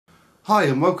Hi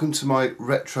and welcome to my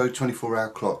retro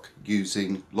 24-hour clock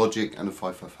using logic and a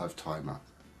 555 timer.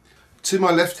 To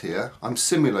my left here I'm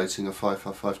simulating a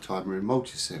 555 timer in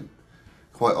Multisim.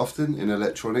 Quite often in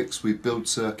electronics we build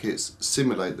circuits,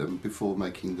 simulate them before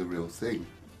making the real thing.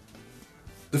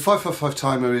 The 555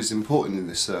 timer is important in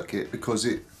this circuit because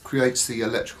it creates the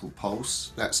electrical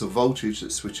pulse. That's a voltage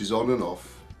that switches on and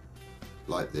off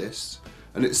like this,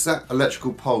 and it's that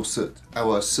electrical pulse that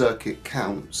our circuit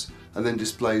counts and then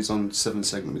displays on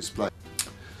 7-segment display.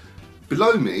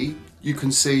 Below me you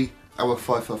can see our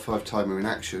 555 timer in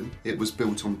action. It was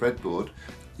built on breadboard.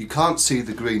 You can't see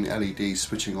the green LED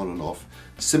switching on and off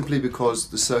simply because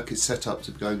the circuit's set up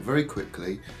to be going very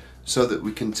quickly so that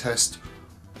we can test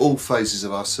all phases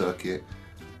of our circuit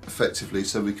effectively,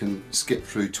 so we can skip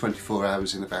through 24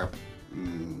 hours in about,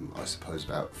 I suppose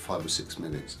about 5 or 6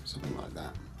 minutes, something like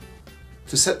that.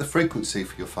 To set the frequency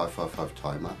for your 555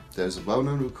 timer, there's a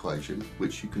well-known equation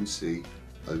which you can see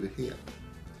over here.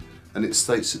 And it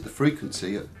states that the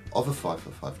frequency of a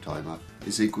 555 timer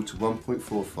is equal to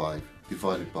 1.45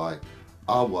 divided by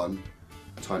R1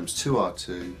 times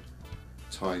 2R2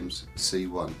 times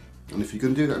C1. And if you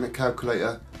can do that in a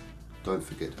calculator, don't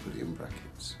forget to put it in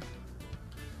brackets.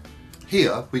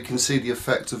 Here we can see the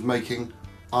effect of making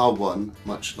R1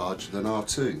 much larger than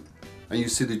R2. And you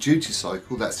see the duty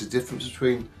cycle, that's the difference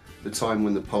between the time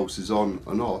when the pulse is on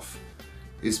and off,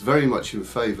 is very much in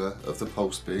favour of the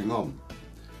pulse being on.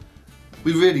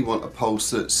 We really want a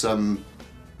pulse that's on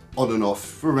and off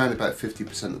for around about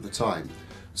 50% of the time.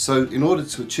 So in order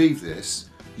to achieve this,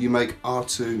 you make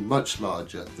R2 much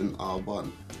larger than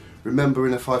R1. Remember,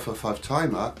 in a 555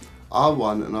 timer,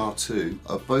 R1 and R2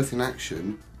 are both in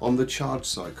action on the charge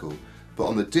cycle, but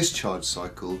on the discharge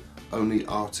cycle only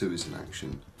R2 is in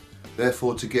action.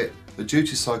 Therefore, to get a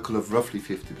duty cycle of roughly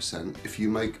 50%, if you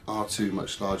make R2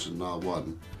 much larger than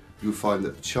R1, you'll find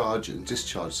that the charge and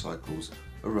discharge cycles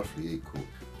are roughly equal.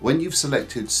 When you've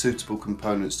selected suitable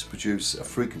components to produce a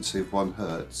frequency of 1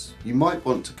 Hz, you might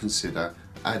want to consider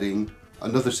adding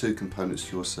another 2 components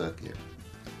to your circuit.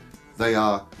 They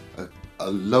are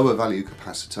a lower value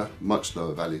capacitor, much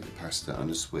lower value capacitor, and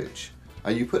a switch.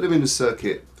 And you put them in a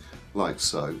circuit like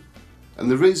so. And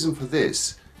the reason for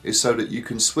this is so that you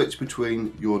can switch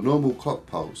between your normal clock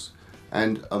pulse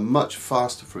and a much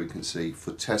faster frequency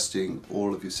for testing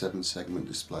all of your 7-segment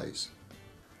displays.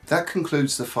 That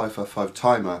concludes the 555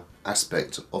 timer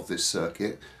aspect of this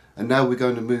circuit, and now we're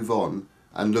going to move on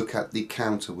and look at the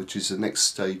counter, which is the next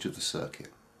stage of the circuit.